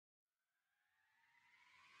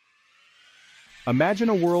Imagine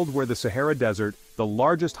a world where the Sahara Desert, the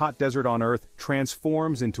largest hot desert on Earth,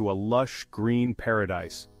 transforms into a lush, green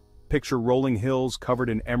paradise. Picture rolling hills covered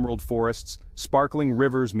in emerald forests, sparkling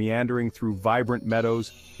rivers meandering through vibrant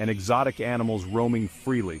meadows, and exotic animals roaming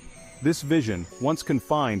freely. This vision, once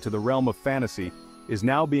confined to the realm of fantasy, is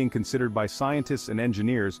now being considered by scientists and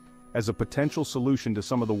engineers as a potential solution to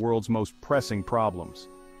some of the world's most pressing problems.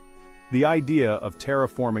 The idea of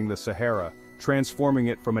terraforming the Sahara, transforming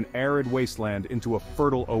it from an arid wasteland into a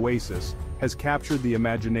fertile oasis, has captured the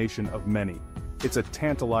imagination of many. It's a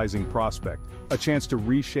tantalizing prospect, a chance to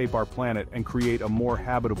reshape our planet and create a more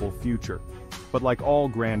habitable future. But like all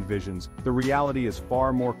grand visions, the reality is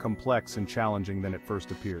far more complex and challenging than it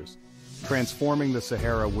first appears. Transforming the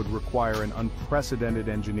Sahara would require an unprecedented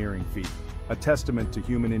engineering feat, a testament to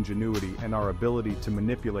human ingenuity and our ability to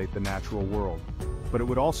manipulate the natural world. But it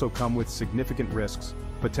would also come with significant risks,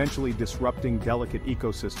 potentially disrupting delicate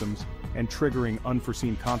ecosystems and triggering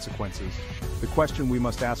unforeseen consequences. The question we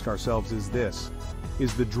must ask ourselves is this: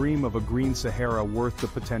 is the dream of a green Sahara worth the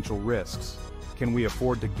potential risks? Can we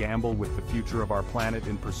afford to gamble with the future of our planet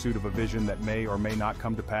in pursuit of a vision that may or may not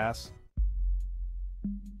come to pass?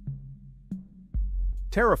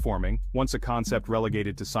 Terraforming, once a concept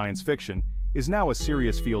relegated to science fiction, is now a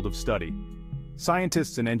serious field of study.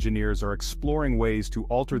 Scientists and engineers are exploring ways to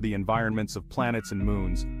alter the environments of planets and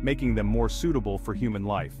moons, making them more suitable for human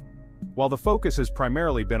life. While the focus has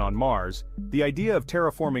primarily been on Mars, the idea of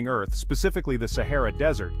terraforming Earth, specifically the Sahara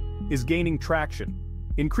Desert, is gaining traction.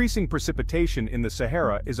 Increasing precipitation in the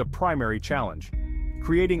Sahara is a primary challenge.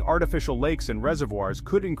 Creating artificial lakes and reservoirs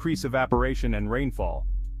could increase evaporation and rainfall.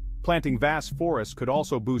 Planting vast forests could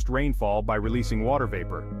also boost rainfall by releasing water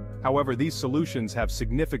vapor. However, these solutions have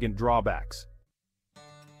significant drawbacks.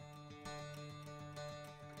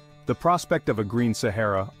 The prospect of a green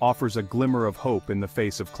Sahara offers a glimmer of hope in the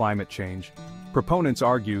face of climate change. Proponents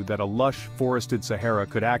argue that a lush, forested Sahara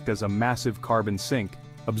could act as a massive carbon sink,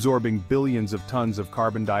 absorbing billions of tons of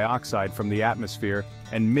carbon dioxide from the atmosphere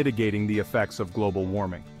and mitigating the effects of global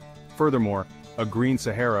warming. Furthermore, a green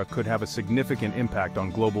Sahara could have a significant impact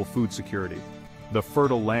on global food security. The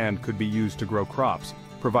fertile land could be used to grow crops,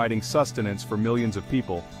 providing sustenance for millions of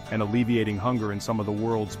people and alleviating hunger in some of the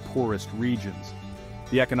world's poorest regions.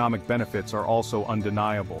 The economic benefits are also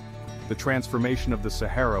undeniable. The transformation of the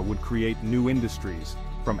Sahara would create new industries,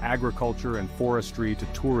 from agriculture and forestry to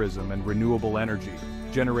tourism and renewable energy,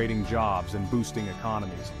 generating jobs and boosting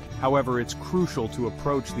economies. However, it's crucial to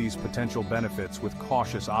approach these potential benefits with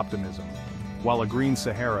cautious optimism. While a green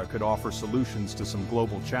Sahara could offer solutions to some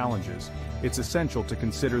global challenges, it's essential to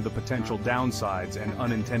consider the potential downsides and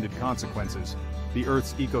unintended consequences. The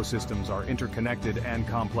Earth's ecosystems are interconnected and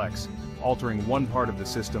complex. Altering one part of the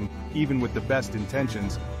system, even with the best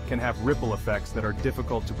intentions, can have ripple effects that are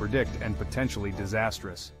difficult to predict and potentially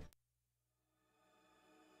disastrous.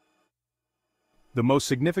 The most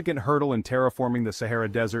significant hurdle in terraforming the Sahara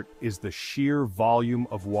Desert is the sheer volume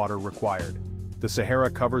of water required. The Sahara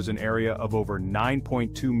covers an area of over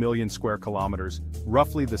 9.2 million square kilometers,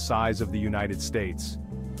 roughly the size of the United States.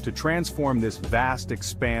 To transform this vast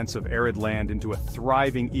expanse of arid land into a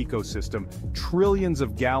thriving ecosystem, trillions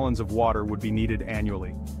of gallons of water would be needed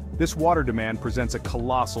annually. This water demand presents a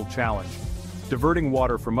colossal challenge. Diverting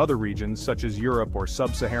water from other regions, such as Europe or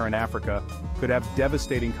sub-Saharan Africa, could have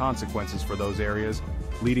devastating consequences for those areas,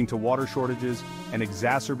 leading to water shortages and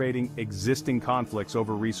exacerbating existing conflicts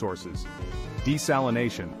over resources.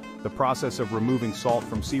 Desalination, the process of removing salt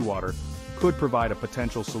from seawater, could provide a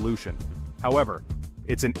potential solution. However,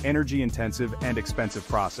 it's an energy-intensive and expensive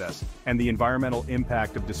process, and the environmental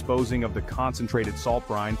impact of disposing of the concentrated salt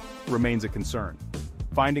brine remains a concern.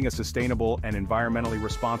 Finding a sustainable and environmentally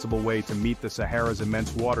responsible way to meet the Sahara's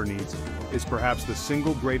immense water needs is perhaps the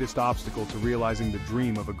single greatest obstacle to realizing the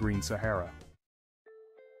dream of a green Sahara.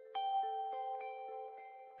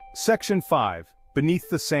 Section 5. Beneath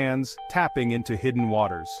the sands, tapping into hidden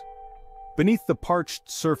waters. Beneath the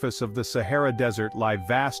parched surface of the Sahara Desert lie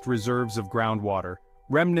vast reserves of groundwater,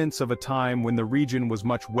 remnants of a time when the region was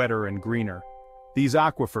much wetter and greener. These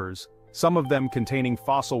aquifers, some of them containing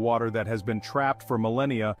fossil water that has been trapped for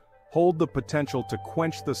millennia, hold the potential to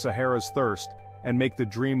quench the Sahara's thirst and make the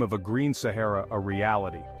dream of a green Sahara a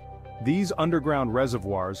reality. These underground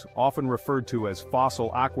reservoirs, often referred to as fossil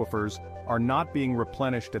aquifers, are not being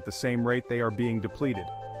replenished at the same rate they are being depleted.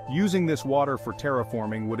 Using this water for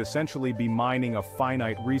terraforming would essentially be mining a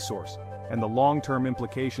finite resource, and the long-term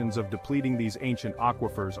implications of depleting these ancient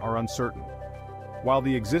aquifers are uncertain. While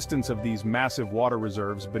the existence of these massive water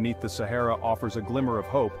reserves beneath the Sahara offers a glimmer of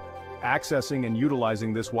hope, accessing and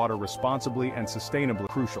utilizing this water responsibly and sustainably is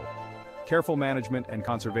crucial. Careful management and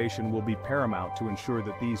conservation will be paramount to ensure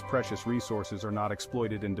that these precious resources are not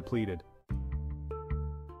exploited and depleted.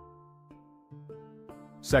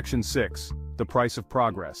 Section 6. The price of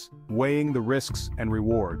progress. Weighing the risks and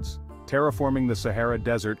rewards. Terraforming the Sahara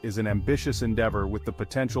Desert is an ambitious endeavor with the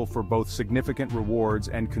potential for both significant rewards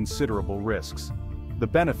and considerable risks. The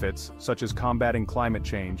benefits, such as combating climate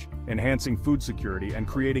change, enhancing food security, and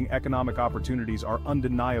creating economic opportunities are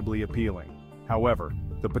undeniably appealing. However,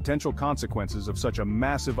 the potential consequences of such a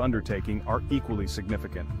massive undertaking are equally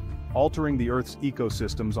significant. Altering the Earth's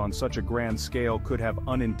ecosystems on such a grand scale could have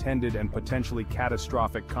unintended and potentially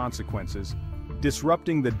catastrophic consequences.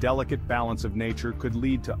 Disrupting the delicate balance of nature could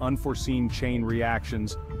lead to unforeseen chain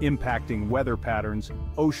reactions, impacting weather patterns,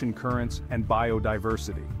 ocean currents, and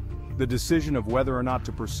biodiversity. The decision of whether or not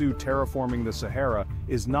to pursue terraforming the Sahara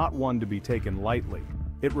is not one to be taken lightly.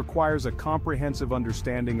 It requires a comprehensive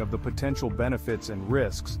understanding of the potential benefits and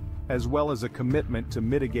risks, as well as a commitment to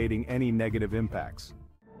mitigating any negative impacts.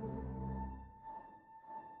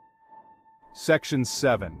 Section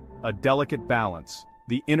 7. A delicate balance.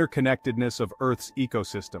 The interconnectedness of Earth's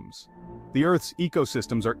ecosystems. The Earth's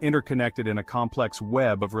ecosystems are interconnected in a complex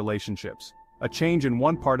web of relationships. A change in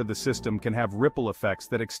one part of the system can have ripple effects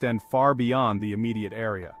that extend far beyond the immediate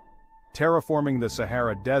area. Terraforming the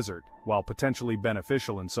Sahara Desert, while potentially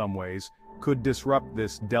beneficial in some ways, could disrupt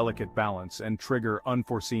this delicate balance and trigger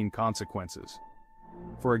unforeseen consequences.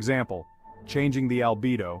 For example, changing the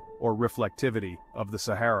albedo, or reflectivity, of the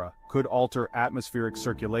Sahara could alter atmospheric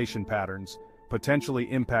circulation patterns, potentially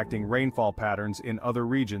impacting rainfall patterns in other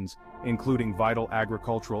regions, including vital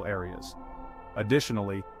agricultural areas.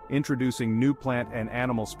 Additionally, introducing new plant and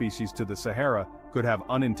animal species to the Sahara could have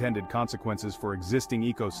unintended consequences for existing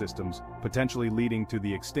ecosystems, potentially leading to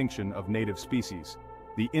the extinction of native species.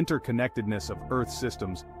 The interconnectedness of Earth's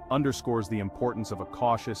systems underscores the importance of a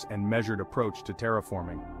cautious and measured approach to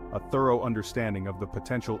terraforming. A thorough understanding of the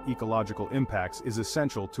potential ecological impacts is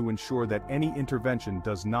essential to ensure that any intervention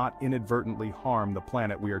does not inadvertently harm the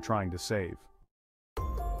planet we are trying to save.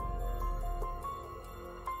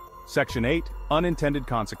 Section 8. Unintended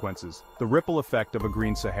consequences. The ripple effect of a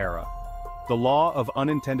green Sahara. The law of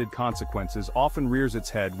unintended consequences often rears its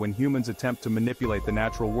head when humans attempt to manipulate the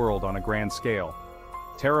natural world on a grand scale.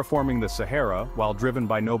 Terraforming the Sahara, while driven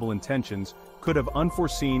by noble intentions, could have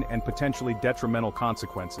unforeseen and potentially detrimental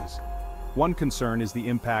consequences. One concern is the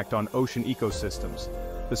impact on ocean ecosystems.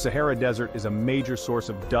 The Sahara Desert is a major source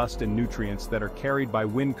of dust and nutrients that are carried by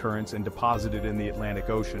wind currents and deposited in the Atlantic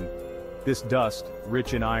Ocean. This dust,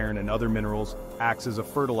 rich in iron and other minerals, acts as a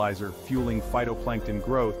fertilizer, fueling phytoplankton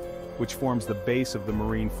growth, which forms the base of the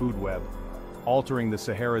marine food web. Altering the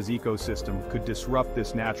Sahara's ecosystem could disrupt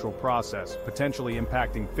this natural process, potentially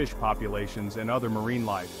impacting fish populations and other marine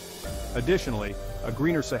life. Additionally, a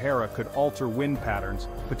greener Sahara could alter wind patterns,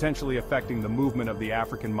 potentially affecting the movement of the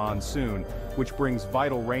African monsoon, which brings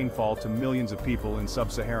vital rainfall to millions of people in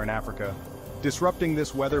sub-Saharan Africa. Disrupting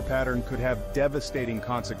this weather pattern could have devastating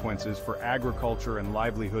consequences for agriculture and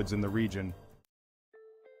livelihoods in the region.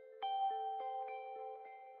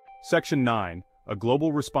 Section 9. A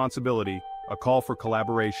global responsibility, a call for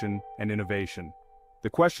collaboration and innovation.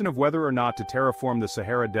 The question of whether or not to terraform the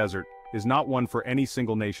Sahara Desert is not one for any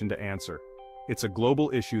single nation to answer. It's a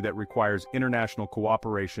global issue that requires international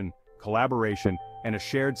cooperation, collaboration, and a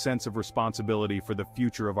shared sense of responsibility for the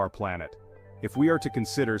future of our planet. If we are to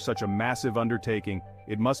consider such a massive undertaking,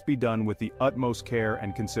 it must be done with the utmost care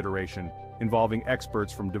and consideration, involving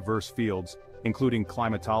experts from diverse fields, including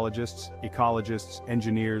climatologists, ecologists,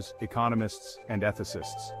 engineers, economists, and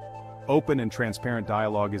ethicists. Open and transparent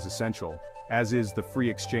dialogue is essential, as is the free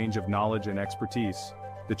exchange of knowledge and expertise.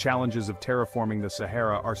 The challenges of terraforming the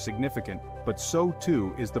Sahara are significant, but so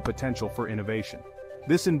too is the potential for innovation.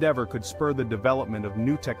 This endeavor could spur the development of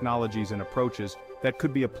new technologies and approaches that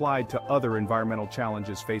could be applied to other environmental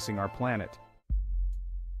challenges facing our planet.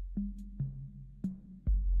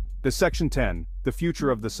 Section 10. The future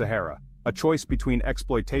of the Sahara. A choice between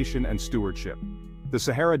exploitation and stewardship. The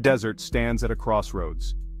Sahara Desert stands at a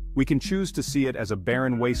crossroads. We can choose to see it as a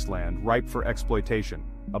barren wasteland ripe for exploitation,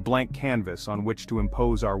 a blank canvas on which to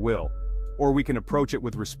impose our will. Or we can approach it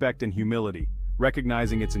with respect and humility,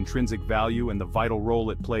 recognizing its intrinsic value and the vital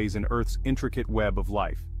role it plays in Earth's intricate web of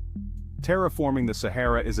life. Terraforming the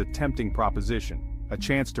Sahara is a tempting proposition, a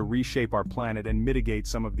chance to reshape our planet and mitigate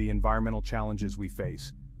some of the environmental challenges we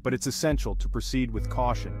face. But it's essential to proceed with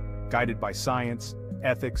caution, guided by science,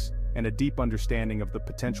 ethics, and a deep understanding of the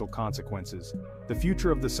potential consequences. The future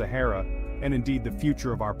of the Sahara, and indeed the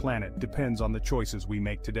future of our planet, depends on the choices we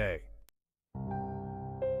make today.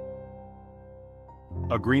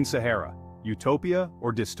 A green Sahara, Utopia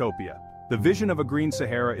or Dystopia? The vision of a green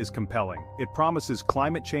Sahara is compelling. It promises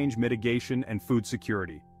climate change mitigation and food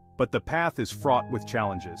security. But the path is fraught with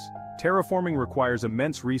challenges. Terraforming requires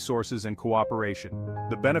immense resources and cooperation.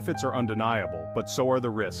 The benefits are undeniable, but so are the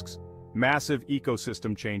risks. Massive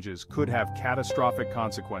ecosystem changes could have catastrophic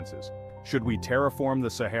consequences. Should we terraform the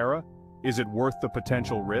Sahara? Is it worth the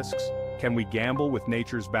potential risks? Can we gamble with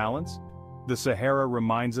nature's balance? The Sahara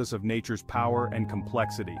reminds us of nature's power and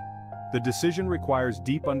complexity. The decision requires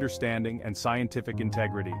deep understanding and scientific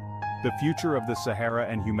integrity. The future of the Sahara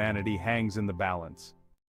and humanity hangs in the balance.